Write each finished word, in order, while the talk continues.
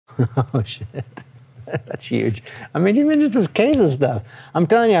Oh, shit. That's huge. I mean, even just this KAATARO stuff. I'm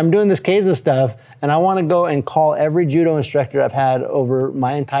telling you, I'm doing this KAATARO stuff, and I want to go and call every judo instructor I've had over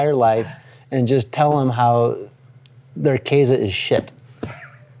my entire life and just tell them how their KAATARO is shit.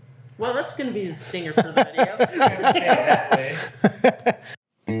 Well, that's going to be the stinger for the video. I was gonna say it that way.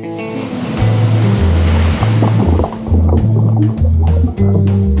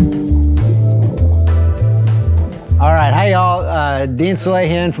 All right, hi y'all. Dean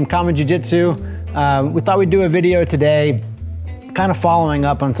Salehian from Kama Jiu-Jitsu. We thought we'd do a video today kind of following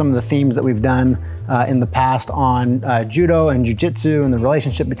up on some of the themes that we've done in the past on Judo and Jiu-Jitsu and the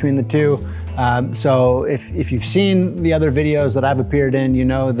relationship between the two. So if you've seen the other videos that I've appeared in, you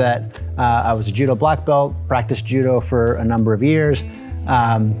know that I was a Judo black belt, practiced Judo for a number of years,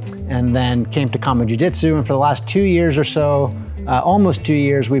 and then came to Kama Jiu-Jitsu, and for the last 2 years or so, almost 2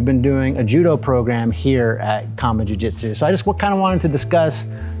 years, we've been doing a Judo program here at Kama Jiu-Jitsu. So I just kind of wanted to discuss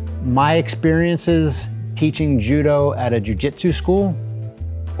my experiences teaching Judo at a Jiu-Jitsu school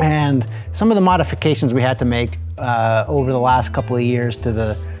and some of the modifications we had to make over the last couple of years to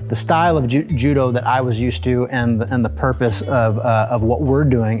the style of Judo that I was used to and the purpose of what we're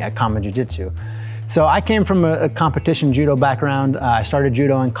doing at Kama Jiu-Jitsu. So I came from a competition Judo background. I started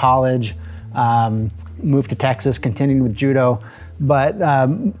Judo in college, moved to Texas, continued with Judo. But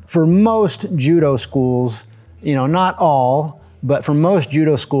for most Judo schools, you know, not all, but for most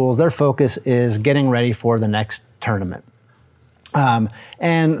Judo schools, their focus is getting ready for the next tournament. And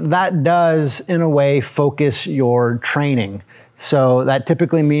that does, in a way, focus your training. So that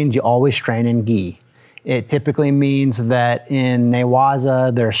typically means you always train in gi. It typically means that in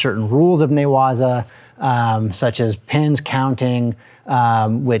newaza, there are certain rules of newaza, such as pins counting,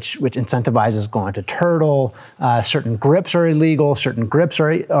 which incentivizes going to turtle. Certain grips are illegal. Certain grips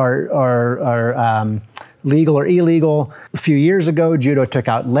are legal or illegal. A few years ago, Judo took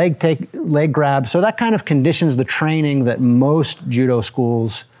out leg grabs. So that kind of conditions the training that most Judo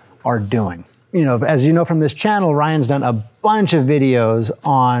schools are doing. You know, as you know from this channel, Ryan's done a bunch of videos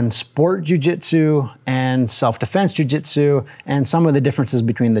on sport jiu-jitsu and self-defense jiu-jitsu and some of the differences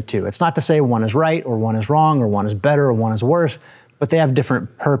between the two. It's not to say one is right or one is wrong or one is better or one is worse, but they have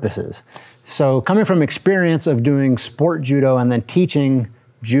different purposes. So coming from experience of doing sport Judo and then teaching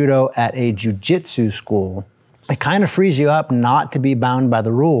Judo at a jiu-jitsu school, it kind of frees you up not to be bound by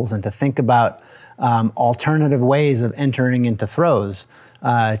the rules and to think about alternative ways of entering into throws.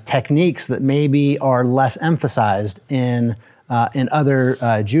 Techniques that maybe are less emphasized in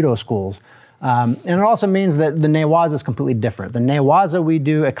other Judo schools. And it also means that the newaza is completely different. The newaza we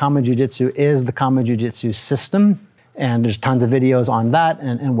do at Kama Jiu-Jitsu is the Kama Jiu-Jitsu system, and there's tons of videos on that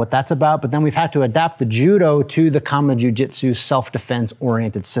and what that's about, but then we've had to adapt the Judo to the Kama Jiu-Jitsu self-defense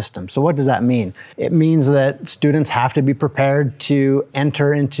oriented system. So what does that mean? It means that students have to be prepared to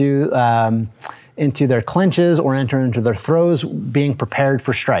enter into their clinches or enter into their throws being prepared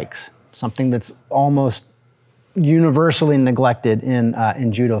for strikes, something that's almost universally neglected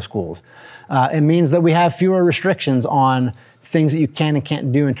in Judo schools. It means that we have fewer restrictions on things that you can and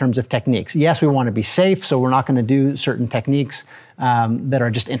can't do in terms of techniques. Yes, we want to be safe, so we're not going to do certain techniques that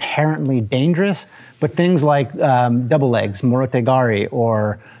are just inherently dangerous, but things like double legs, morotegari,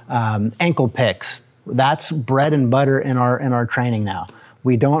 or ankle picks, that's bread and butter in our training now.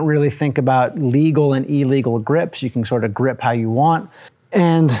 We don't really think about legal and illegal grips. You can sort of grip how you want.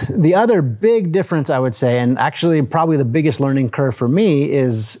 And the other big difference, I would say, and actually probably the biggest learning curve for me,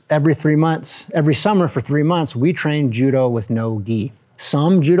 is every summer for 3 months, we train Judo with no gi.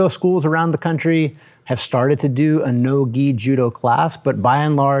 Some Judo schools around the country have started to do a no gi Judo class, but by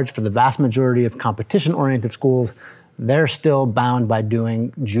and large, for the vast majority of competition-oriented schools, they're still bound by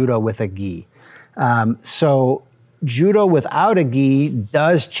doing Judo with a gi. So Judo without a gi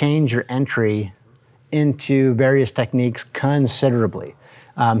does change your entry into various techniques considerably.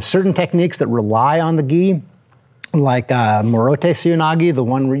 Certain techniques that rely on the gi, like morote suinagi, the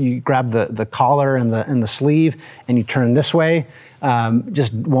one where you grab the collar and the sleeve and you turn this way,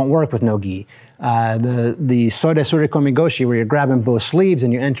 just won't work with no gi. The sode surikomi goshi, where you're grabbing both sleeves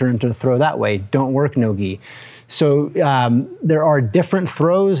and you enter into the throw that way, don't work no gi. So there are different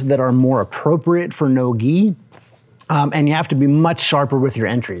throws that are more appropriate for no gi. And you have to be much sharper with your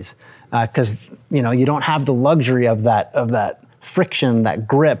entries because you don't have the luxury of that friction, that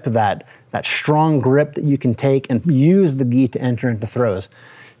grip, that strong grip that you can take and use the gi to enter into throws.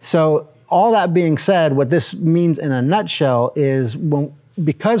 So all that being said, what this means in a nutshell is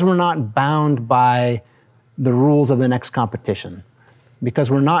because we're not bound by the rules of the next competition, because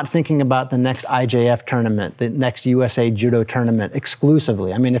we're not thinking about the next IJF tournament, the next USA Judo tournament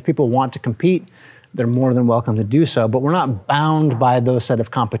exclusively. I mean, if people want to compete, they're more than welcome to do so, but we're not bound by those set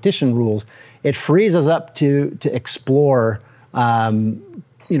of competition rules. It frees us up to explore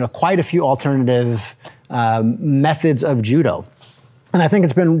quite a few alternative methods of judo. And I think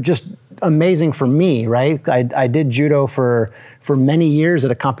it's been just amazing for me, right? I did judo for many years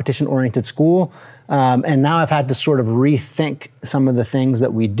at a competition-oriented school, and now I've had to sort of rethink some of the things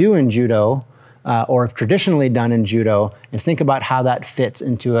that we do in judo, or have traditionally done in judo, and think about how that fits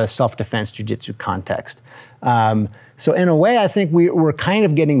into a self-defense jiu-jitsu context. So in a way, I think we're kind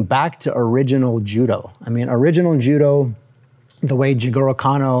of getting back to original judo. I mean, original judo, the way Jigoro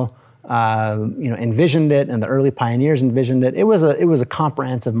Kano envisioned it, and the early pioneers envisioned it. It was a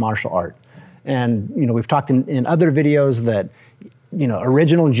comprehensive martial art, and we've talked in other videos that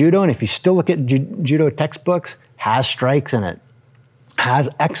original judo, and if you still look at judo textbooks, has strikes in it, has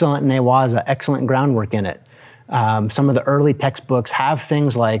excellent newaza, excellent groundwork in it. Some of the early textbooks have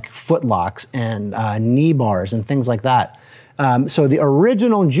things like footlocks and knee bars and things like that. So the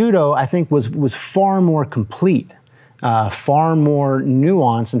original judo, I think, was far more complete. Far more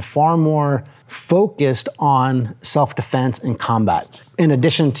nuanced and far more focused on self-defense and combat. In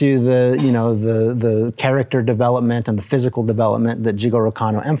addition to the character development and the physical development that Jigoro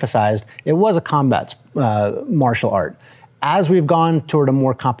Kano emphasized, it was a combat martial art. As we've gone toward a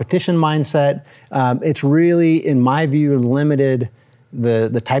more competition mindset, it's really, in my view, limited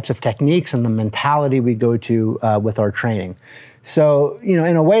the types of techniques and the mentality we go to with our training. So,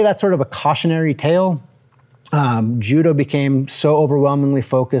 in a way, that's sort of a cautionary tale. Judo became so overwhelmingly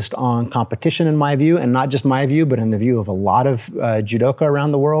focused on competition, in my view, and not just my view, but in the view of a lot of judoka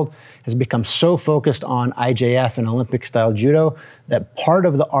around the world, has become so focused on IJF and Olympic-style judo that part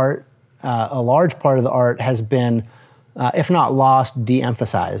of the art, a large part of the art, has been, if not lost,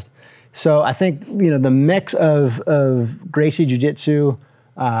 de-emphasized. So I think the mix of Gracie Jiu-Jitsu,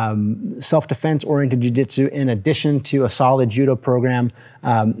 self-defense oriented jiu-jitsu, in addition to a solid judo program,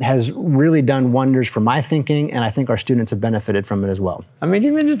 has really done wonders for my thinking, and I think our students have benefited from it as well. I mean,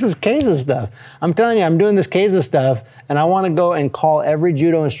 even just this KAATARO stuff. I'm telling you, I'm doing this KAATARO stuff, and I want to go and call every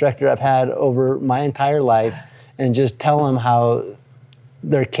judo instructor I've had over my entire life and just tell them how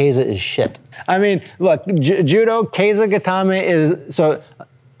their KAATARO is shit. I mean, look, judo, KAATARO gatame is, so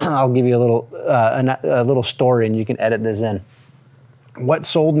I'll give you a little story and you can edit this in. What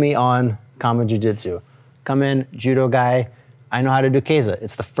sold me on Kama Jiu-Jitsu? Come in, judo guy, I know how to do KAATARO.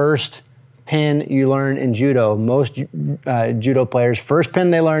 It's the first pin you learn in judo. Most judo players, first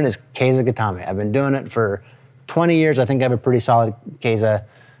pin they learn is KAATARO gatame. I've been doing it for 20 years. I think I have a pretty solid KAATARO.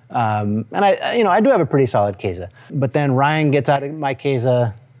 And I do have a pretty solid KAATARO. But then Ryan gets out of my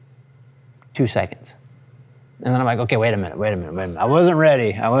KAATARO 2 seconds. And then I'm like, okay, wait a minute. I wasn't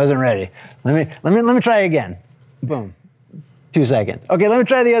ready. Let me try again. Boom. 2 seconds. Okay, let me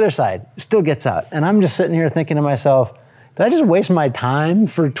try the other side. Still gets out. And I'm just sitting here thinking to myself, did I just waste my time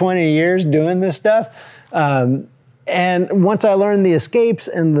for 20 years doing this stuff? And once I learned the escapes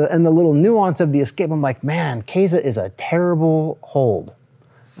and the little nuance of the escape, I'm like, man, KAATARO is a terrible hold.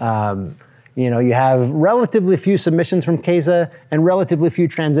 You have relatively few submissions from KAATARO and relatively few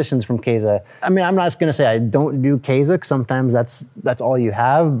transitions from KAATARO. I mean, I'm not just gonna say I don't do KAATARO, 'cause sometimes that's all you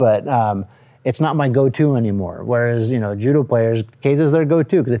have, but it's not my go-to anymore. Whereas, judo players, KAATARO is their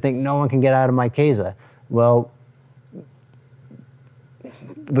go-to because they think no one can get out of my KAATARO. Well,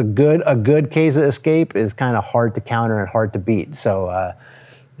 a good KAATARO escape is kind of hard to counter and hard to beat. So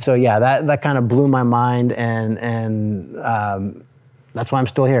yeah, that kind of blew my mind, and that's why I'm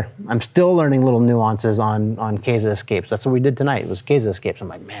still here. I'm still learning little nuances on KAATARO escapes. That's what we did tonight, was KAATARO escapes. I'm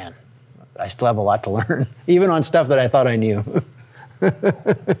like, man, I still have a lot to learn, even on stuff that I thought I knew.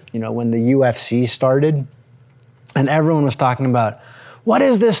 When the UFC started and everyone was talking about, what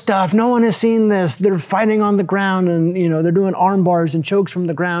is this stuff? No one has seen this. They're fighting on the ground and, they're doing arm bars and chokes from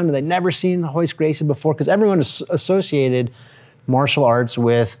the ground, and they'd never seen the hoist Gracie before, because everyone associated martial arts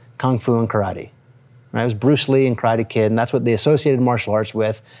with Kung Fu and karate. Right? It was Bruce Lee and Karate Kid, and that's what they associated martial arts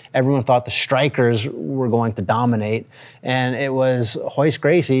with. Everyone thought the strikers were going to dominate, and it was hoist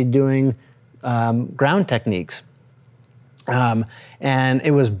Gracie doing ground techniques. And it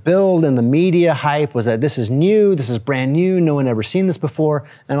was billed, and the media hype was that this is new, this is brand new, no one ever seen this before.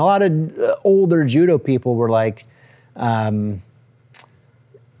 And a lot of older judo people were like,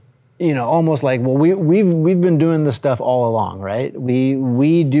 almost like, well, we've been doing this stuff all along, right?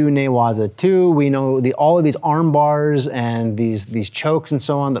 We do newaza too. We know all of these arm bars and these chokes and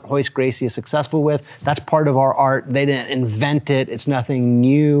so on that hoist Gracie is successful with. That's part of our art. They didn't invent it. It's nothing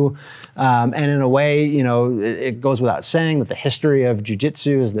new. And in a way, it goes without saying that the history of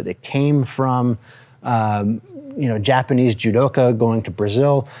jiu-jitsu is that it came from Japanese judoka going to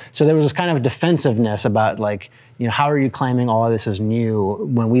Brazil. So there was this kind of defensiveness about like, how are you claiming all of this is new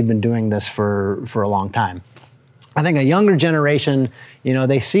when we've been doing this for a long time? I think a younger generation,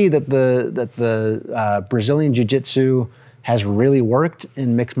 they see that the Brazilian Jiu-Jitsu has really worked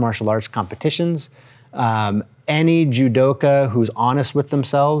in mixed martial arts competitions. Any judoka who's honest with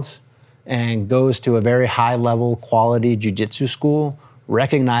themselves and goes to a very high level quality Jiu-Jitsu school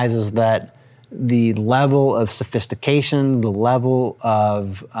recognizes that the level of sophistication, the level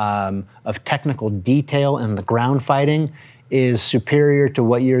of technical detail in the ground fighting is superior to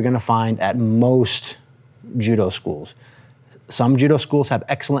what you're going to find at most judo schools. Some judo schools have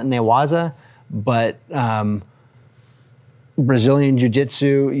excellent newaza, but Brazilian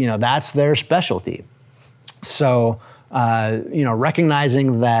Jiu-Jitsu, that's their specialty. So,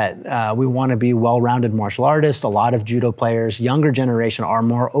 recognizing that we want to be well-rounded martial artists, a lot of judo players, younger generation, are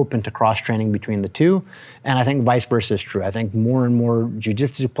more open to cross-training between the two. And I think vice versa is true. I think more and more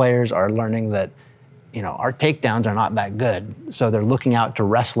jiu-jitsu players are learning that, our takedowns are not that good. So they're looking out to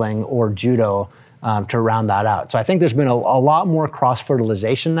wrestling or judo to round that out. So I think there's been a lot more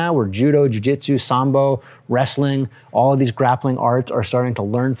cross-fertilization now where judo, jiu-jitsu, sambo, wrestling, all of these grappling arts are starting to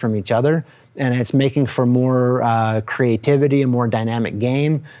learn from each other. And it's making for more creativity, a more dynamic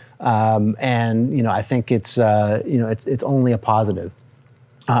game, and I think it's it's only a positive.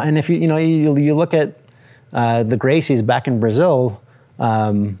 And if you look at the Gracies back in Brazil, I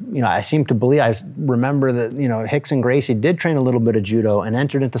remember that Hicks and Gracie did train a little bit of judo and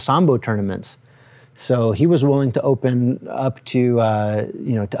entered into sambo tournaments. So he was willing to open up to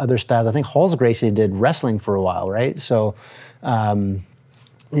to other styles. I think Hall's Gracie did wrestling for a while, right? So.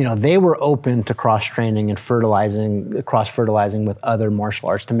 They were open to cross-training and cross-fertilizing with other martial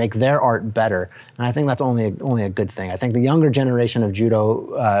arts to make their art better. And I think that's only a good thing. I think the younger generation of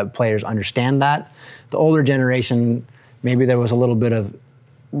judo players understand that. The older generation, maybe there was a little bit of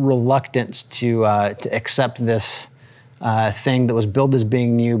reluctance to accept this thing that was billed as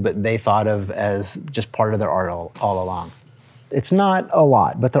being new, but they thought of as just part of their art all along. It's not a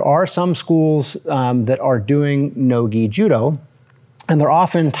lot, but there are some schools that are doing no-gi judo. And they're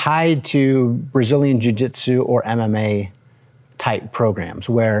often tied to Brazilian Jiu-Jitsu or MMA type programs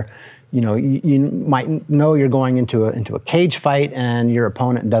where, you might know you're going into a cage fight and your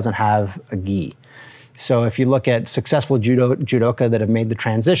opponent doesn't have a gi. So if you look at successful judoka that have made the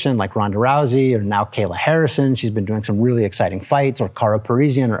transition, like Ronda Rousey or now Kayla Harrison, she's been doing some really exciting fights, or Cara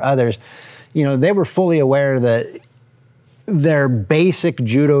Parisian or others, they were fully aware that their basic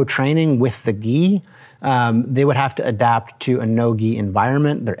judo training with the gi, they would have to adapt to a no-gi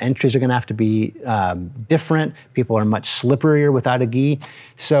environment. Their entries are going to have to be different. People are much slipperier without a gi.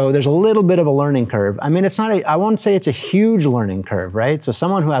 So there's a little bit of a learning curve. I mean, I won't say it's a huge learning curve, right? So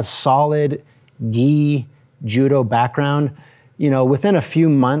someone who has solid gi judo background, within a few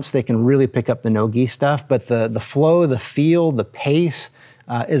months, they can really pick up the no-gi stuff, but the flow, the feel, the pace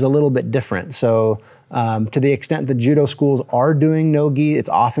is a little bit different. So to the extent that judo schools are doing no-gi, it's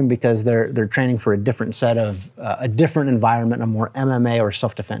often because they're training for a different set of, a different environment, a more MMA or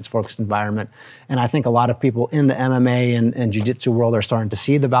self-defense focused environment. And I think a lot of people in the MMA and jiu-jitsu world are starting to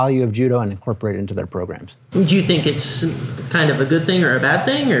see the value of judo and incorporate it into their programs. Do you think it's kind of a good thing or a bad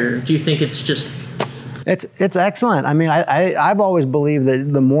thing, or do you think it's just... It's excellent. I mean, I've always believed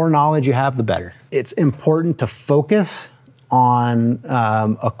that the more knowledge you have, the better. It's important to focus on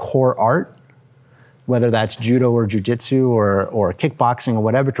a core art, whether that's judo or jiu-jitsu or kickboxing or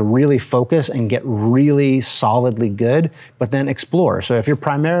whatever, to really focus and get really solidly good, but then explore. So if you're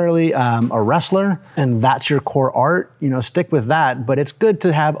primarily a wrestler and that's your core art, stick with that. But it's good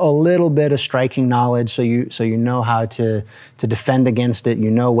to have a little bit of striking knowledge so you know how to defend against it.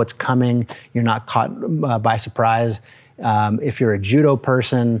 You know what's coming. You're not caught by surprise. If you're a judo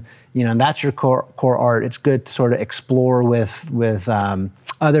person, and that's your core art, it's good to sort of explore with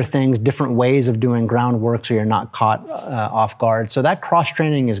other things, different ways of doing groundwork so you're not caught off guard. So that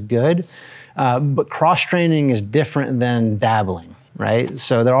cross-training is good, but cross-training is different than dabbling, right?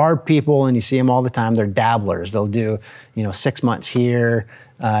 So there are people, and you see them all the time, they're dabblers. They'll do, 6 months here,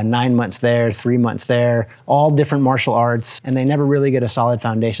 9 months there, 3 months there, all different martial arts, and they never really get a solid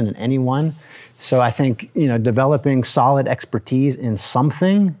foundation in any one. So I think, developing solid expertise in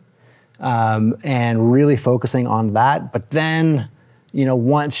something and really focusing on that, but then,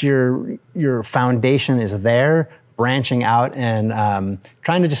 once your foundation is there, branching out and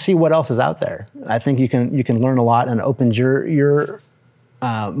trying to just see what else is out there. I think you can learn a lot, and opens your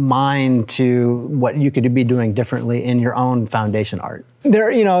mind to what you could be doing differently in your own foundation art.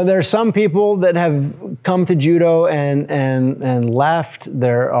 There's some people that have come to judo and left.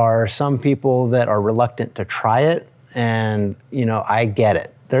 There are some people that are reluctant to try it, and I get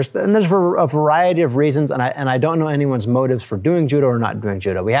it. There's for a variety of reasons, and I don't know anyone's motives for doing judo or not doing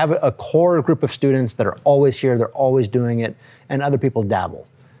judo. We have a core group of students that are always here, they're always doing it, and other people dabble.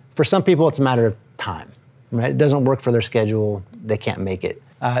 For some people, it's a matter of time, right? It doesn't work for their schedule, they can't make it.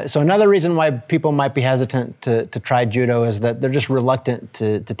 So another reason why people might be hesitant to try judo is that they're just reluctant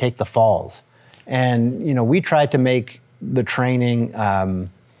to take the falls. And we try to make the training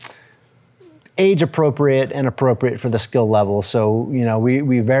age appropriate and appropriate for the skill level. So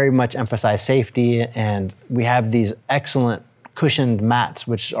we very much emphasize safety, and we have these excellent cushioned mats,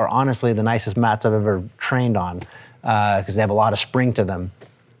 which are honestly the nicest mats I've ever trained on, because they have a lot of spring to them.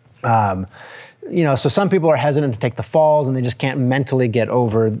 So some people are hesitant to take the falls, and they just can't mentally get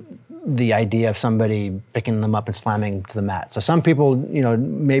over the idea of somebody picking them up and slamming to the mat. So some people,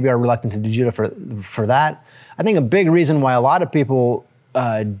 maybe are reluctant to do judo for that. I think a big reason why a lot of people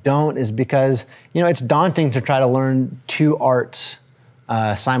don't is because, it's daunting to try to learn two arts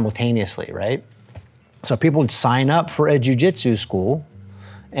simultaneously, right? So people would sign up for a jiu-jitsu school,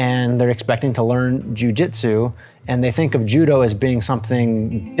 and they're expecting to learn jiu-jitsu, and they think of judo as being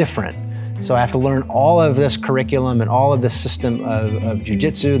something different. So I have to learn all of this curriculum and all of this system of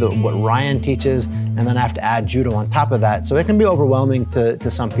jiu-jitsu, what Ryan teaches, and then I have to add judo on top of that. So it can be overwhelming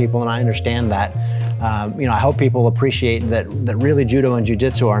to some people, and I understand that. I hope people appreciate that really judo and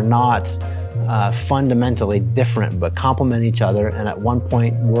jiu-jitsu are not fundamentally different, but complement each other, and at one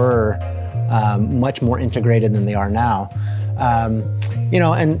point were much more integrated than they are now.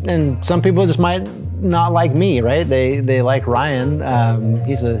 And some people just might not like me, right? They like Ryan.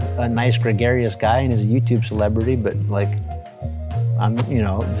 He's a nice, gregarious guy, and he's a YouTube celebrity, but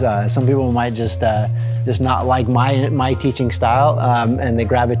some people might just not like my teaching style, and they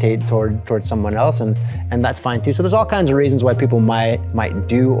gravitate towards someone else, and that's fine too. So there's all kinds of reasons why people might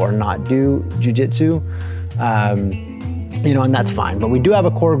do or not do jiu-jitsu, and that's fine. But we do have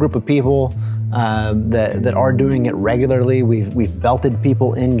a core group of people that are doing it regularly. We've belted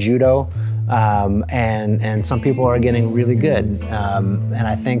people in judo, and some people are getting really good. And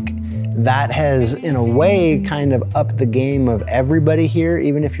I think that has, in a way, kind of upped the game of everybody here,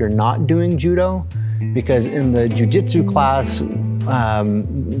 even if you're not doing judo, because in the jiu-jitsu class,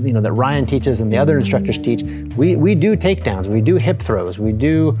 that Ryan teaches and the other instructors teach, we do takedowns, we do hip throws, we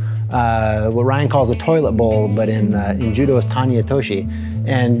do what Ryan calls a toilet bowl, but in judo is tanya toshi.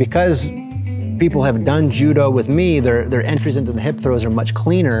 And because people have done judo with me, their entries into the hip throws are much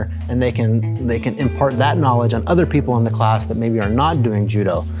cleaner, and they can impart that knowledge on other people in the class that maybe are not doing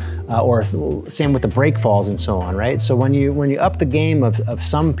judo, or same with the break falls and so on, right? So when you up the game of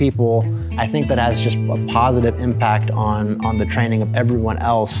some people, I think that has just a positive impact on the training of everyone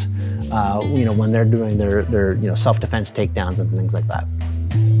else, when they're doing their self-defense takedowns and things like that.